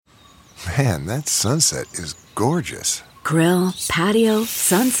Man, that sunset is gorgeous. Grill, patio,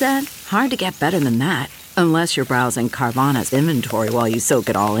 sunset. Hard to get better than that. Unless you're browsing Carvana's inventory while you soak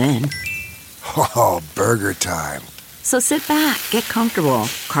it all in. Oh, burger time. So sit back, get comfortable.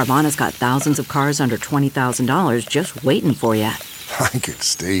 Carvana's got thousands of cars under $20,000 just waiting for you. I could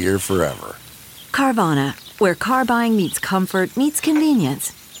stay here forever. Carvana, where car buying meets comfort, meets convenience.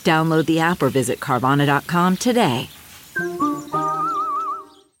 Download the app or visit Carvana.com today.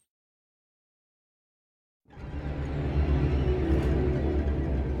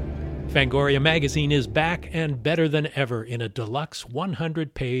 Fangoria magazine is back and better than ever in a deluxe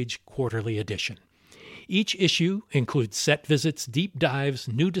 100-page quarterly edition. Each issue includes set visits, deep dives,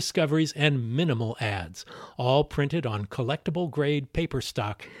 new discoveries, and minimal ads, all printed on collectible-grade paper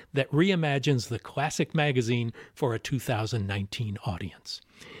stock that reimagines the classic magazine for a 2019 audience.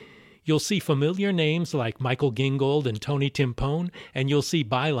 You'll see familiar names like Michael Gingold and Tony Timpone, and you'll see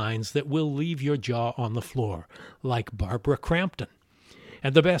bylines that will leave your jaw on the floor, like Barbara Crampton.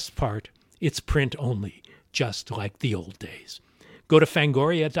 And the best part, it's print only, just like the old days. Go to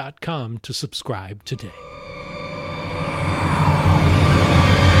Fangoria.com to subscribe today.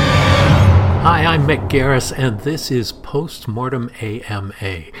 Hi, I'm Mick Garris, and this is Postmortem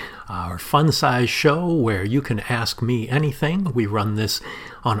AMA, our fun-size show where you can ask me anything. We run this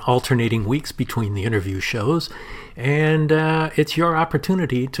on alternating weeks between the interview shows, and it's your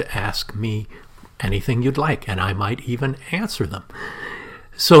opportunity to ask me anything you'd like, and I might even answer them.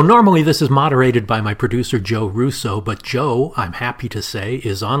 So normally this is moderated by my producer Joe Russo, but Joe, I'm happy to say,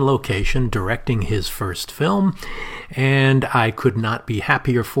 is on location directing his first film, and I could not be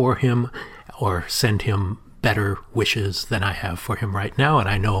happier for him or send him better wishes than I have for him right now, and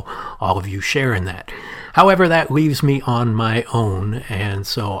I know all of you share in that. However, that leaves me on my own, and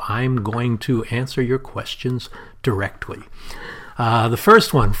so I'm going to answer your questions directly. The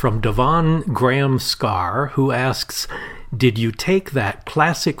first one from Devon Graham Scar, who asks, did you take that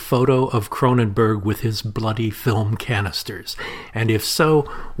classic photo of Cronenberg with his bloody film canisters? And if so,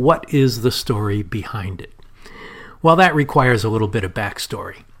 what is the story behind it? Well, that requires a little bit of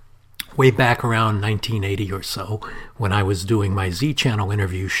backstory. Way back around 1980 or so, when I was doing my Z Channel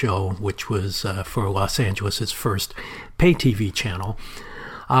interview show, which was for Los Angeles' first pay TV channel,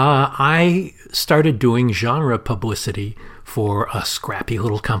 I started doing genre publicity for a scrappy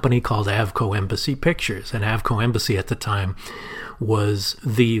little company called Avco Embassy Pictures. And Avco Embassy at the time was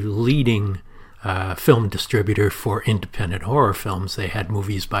the leading film distributor for independent horror films. They had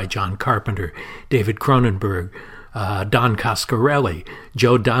movies by John Carpenter, David Cronenberg, Don Coscarelli,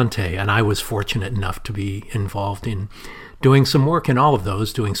 Joe Dante, and I was fortunate enough to be involved in doing some work in all of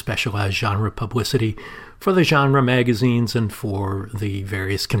those, doing specialized genre publicity for the genre magazines and for the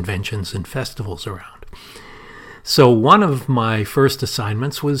various conventions and festivals around. So one of my first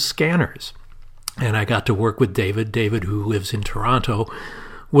assignments was scanners, and I got to work with David. David, who lives in Toronto,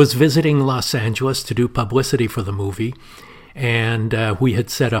 was visiting Los Angeles to do publicity for the movie, and we had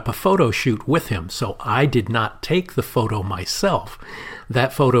set up a photo shoot with him. So I did not take the photo myself.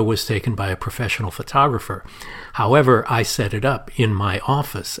 That photo was taken by a professional photographer. However, I set it up in my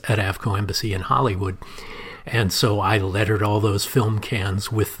office at Avco Embassy in Hollywood. And so I lettered all those film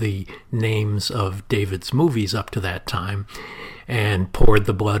cans with the names of David's movies up to that time and poured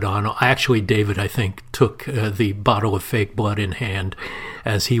the blood on. Actually, David, I think, took the bottle of fake blood in hand,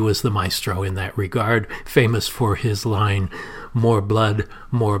 as he was the maestro in that regard, famous for his line, more blood,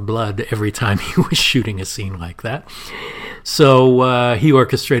 every time he was shooting a scene like that. So he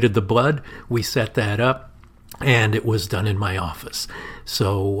orchestrated the blood. We set that up, and it was done in my office.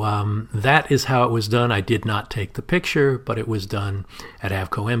 So that is how it was done. I did not take the picture, but it was done at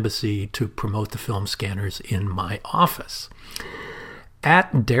Avco Embassy to promote the film scanners in my office.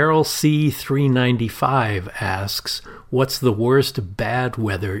 At Daryl C395 asks, what's the worst bad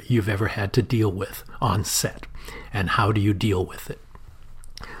weather you've ever had to deal with on set, and how do you deal with it?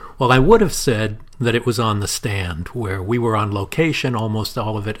 Well, I would have said that it was on the stand, where we were on location, almost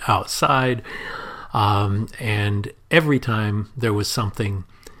all of it outside, and every time there was something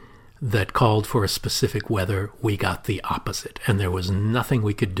that called for a specific weather, we got the opposite, and there was nothing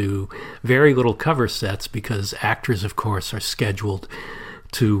we could do. Very little cover sets, because actors, of course, are scheduled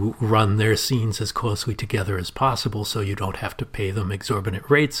to run their scenes as closely together as possible, so you don't have to pay them exorbitant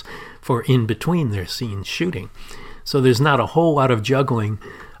rates for in between their scenes shooting. So there's not a whole lot of juggling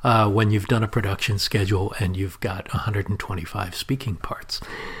when you've done a production schedule and you've got 125 speaking parts.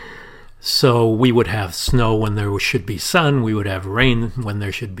 So we would have snow when there should be sun. We would have rain when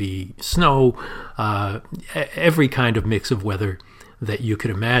there should be snow. Every kind of mix of weather that you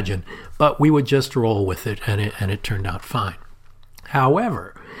could imagine. But we would just roll with it, and it turned out fine.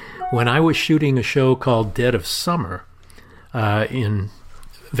 However, When I was shooting a show called Dead of Summer in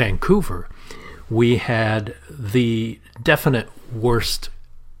Vancouver, we had the definite worst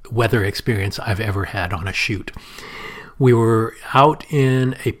weather experience I've ever had on a shoot. We were out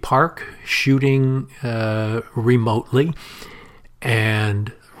in a park shooting remotely,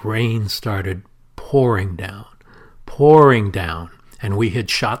 and rain started pouring down. And we had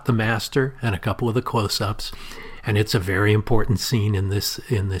shot the master and a couple of the close-ups, and it's a very important scene in this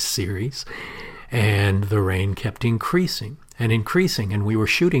series. And the rain kept increasing, and we were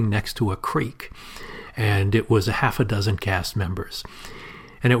shooting next to a creek, and it was a half a dozen cast members.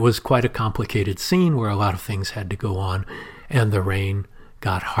 And it was quite a complicated scene where a lot of things had to go on, and the rain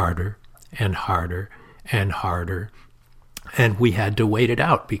got harder and harder and harder. And we had to wait it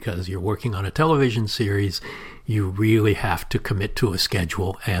out because you're working on a television series. You really have to commit to a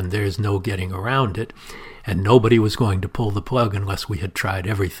schedule, and there's no getting around it. And nobody was going to pull the plug unless we had tried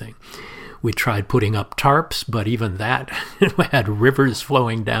everything. We tried putting up tarps, but even that had rivers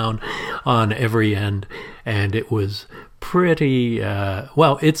flowing down on every end, and it was pretty,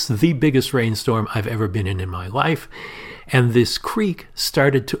 it's the biggest rainstorm I've ever been in my life. And this creek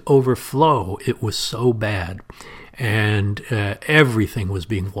started to overflow. It was so bad. And everything was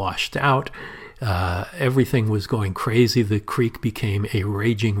being washed out. Everything was going crazy. The creek became a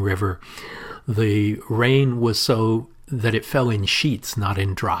raging river. The rain was so that it fell in sheets, not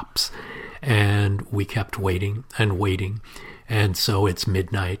in drops. And we kept waiting and waiting. And so it's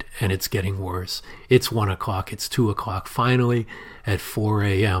midnight, and it's getting worse. It's 1 o'clock, it's 2 o'clock. Finally, at 4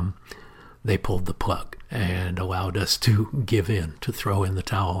 a.m., they pulled the plug and allowed us to give in, to throw in the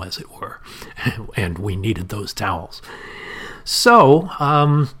towel, as it were. And we needed those towels.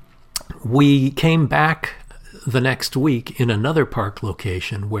 So we came back the next week in another park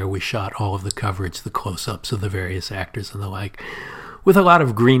location where we shot all of the coverage, the close-ups of the various actors and the like, with a lot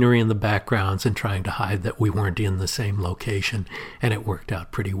of greenery in the backgrounds and trying to hide that we weren't in the same location, and it worked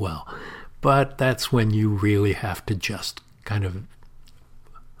out pretty well. But that's when you really have to just kind of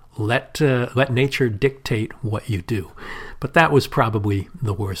let nature dictate what you do. But that was probably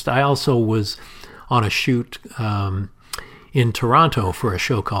the worst. I also was on a shoot in Toronto for a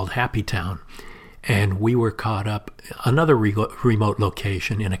show called Happy Town, and we were caught up another remote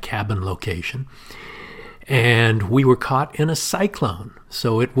location, in a cabin location. And we were caught in a cyclone.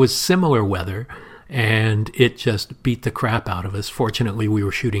 So it was similar weather, and it just beat the crap out of us. Fortunately, we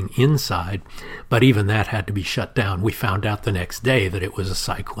were shooting inside, but even that had to be shut down. We found out the next day that it was a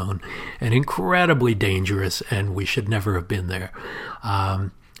cyclone, and incredibly dangerous, and we should never have been there.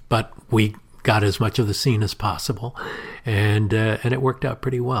 But we got as much of the scene as possible, and it worked out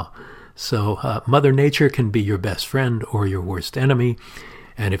pretty well. So Mother Nature can be your best friend or your worst enemy.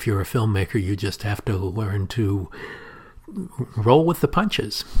 And if you're a filmmaker, you just have to learn to roll with the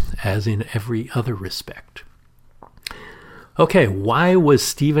punches, as in every other respect. Okay, why was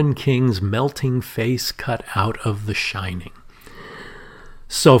Stephen King's melting face cut out of The Shining?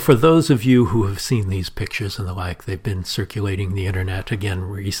 So for those of you who have seen these pictures and the like, they've been circulating the internet again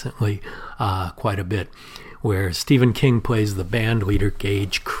recently quite a bit, where Stephen King plays the band leader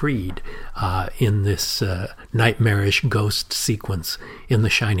Gage Creed in this nightmarish ghost sequence in the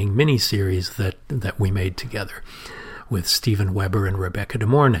Shining miniseries that we made together with Steven Weber and Rebecca De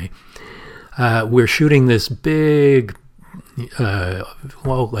Mornay. We're shooting this big,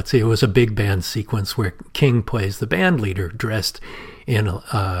 let's say it was a big band sequence where King plays the band leader dressed in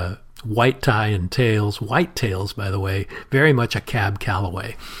white tie and tails, white tails, by the way, very much a Cab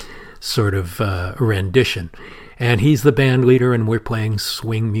Calloway sort of rendition. And he's the band leader, and we're playing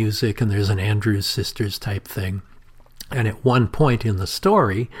swing music, and there's an Andrews Sisters type thing. And at one point in the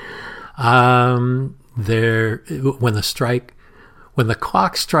story, when the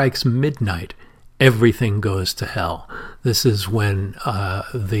clock strikes midnight, everything goes to hell. This is when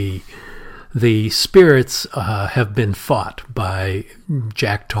the spirits have been fought by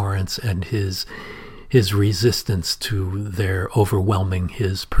Jack Torrance and his resistance to their overwhelming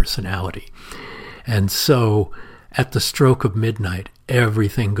his personality. And so at the stroke of midnight,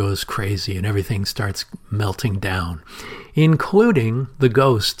 everything goes crazy and everything starts melting down, including the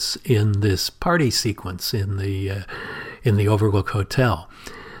ghosts in this party sequence in the Overlook Hotel.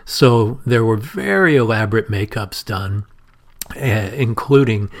 So there were very elaborate makeups done,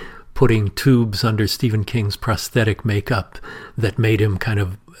 including putting tubes under Stephen King's prosthetic makeup that made him kind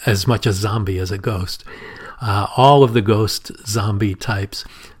of as much a zombie as a ghost. All of the ghost zombie types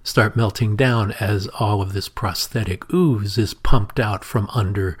start melting down as all of this prosthetic ooze is pumped out from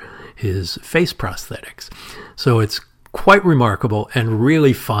under his face prosthetics. So it's quite remarkable and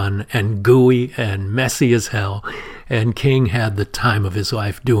really fun and gooey and messy as hell. And King had the time of his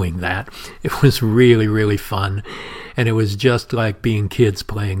life doing that. It was really, really fun. And it was just like being kids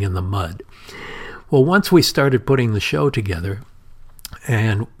playing in the mud. Well, once we started putting the show together,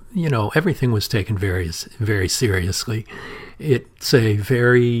 and, everything was taken very, very seriously, it's a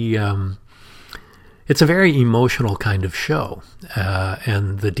very emotional kind of show.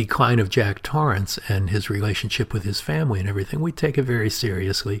 And the decline of Jack Torrance and his relationship with his family and everything, we take it very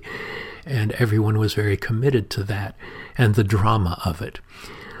seriously. And everyone was very committed to that and the drama of it.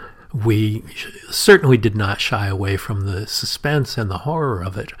 We certainly did not shy away from the suspense and the horror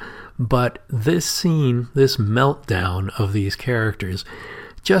of it. But this scene, this meltdown of these characters,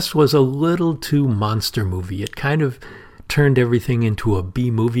 just was a little too monster movie. It kind of turned everything into a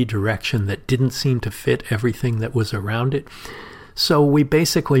B-movie direction that didn't seem to fit everything that was around it. So we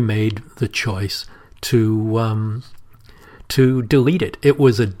basically made the choice to delete it. It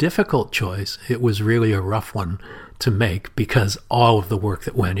was a difficult choice. It was really a rough one to make because all of the work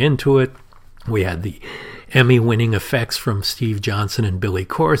that went into it. We had the Emmy-winning effects from Steve Johnson and Billy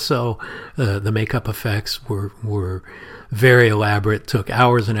Corso. The makeup effects were very elaborate, took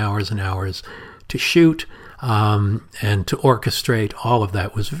hours and hours and hours to shoot and to orchestrate. All of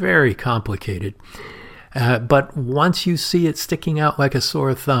that was very complicated. But once you see it sticking out like a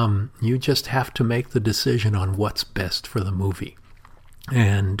sore thumb, you just have to make the decision on what's best for the movie.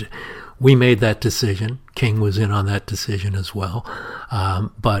 And we made that decision. King was in on that decision as well.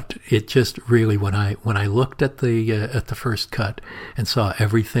 But it just really, when I looked at the first cut and saw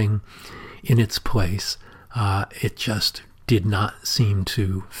everything in its place, it just did not seem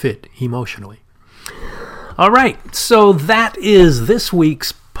to fit emotionally. All right, so that is this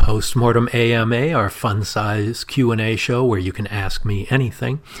week's Postmortem AMA, our fun-size Q&A show where you can ask me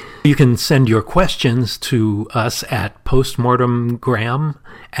anything. You can send your questions to us at postmortemgram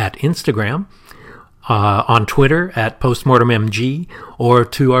at Instagram, on Twitter at postmortemmg, or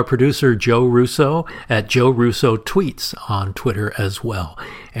to our producer Joe Russo at Joe Russo Tweets on Twitter as well.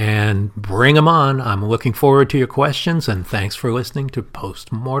 And bring them on. I'm looking forward to your questions, and thanks for listening to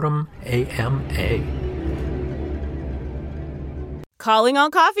Postmortem AMA. Calling all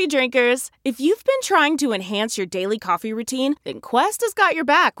coffee drinkers. If you've been trying to enhance your daily coffee routine, then Quest has got your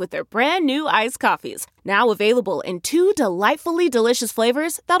back with their brand new iced coffees. Now available in 2 delightfully delicious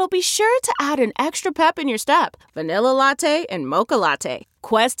flavors that'll be sure to add an extra pep in your step. Vanilla latte and mocha latte.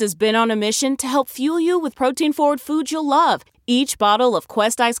 Quest has been on a mission to help fuel you with protein-forward foods you'll love. Each bottle of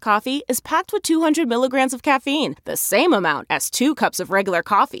Quest iced coffee is packed with 200 milligrams of caffeine, the same amount as 2 cups of regular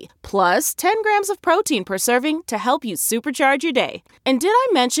coffee, plus 10 grams of protein per serving to help you supercharge your day. And did I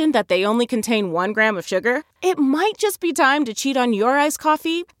mention that they only contain 1 gram of sugar? It might just be time to cheat on your iced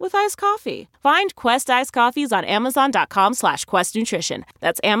coffee with iced coffee. Find Quest iced coffees on Amazon.com/Quest Nutrition.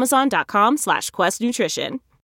 That's Amazon.com/Quest Nutrition.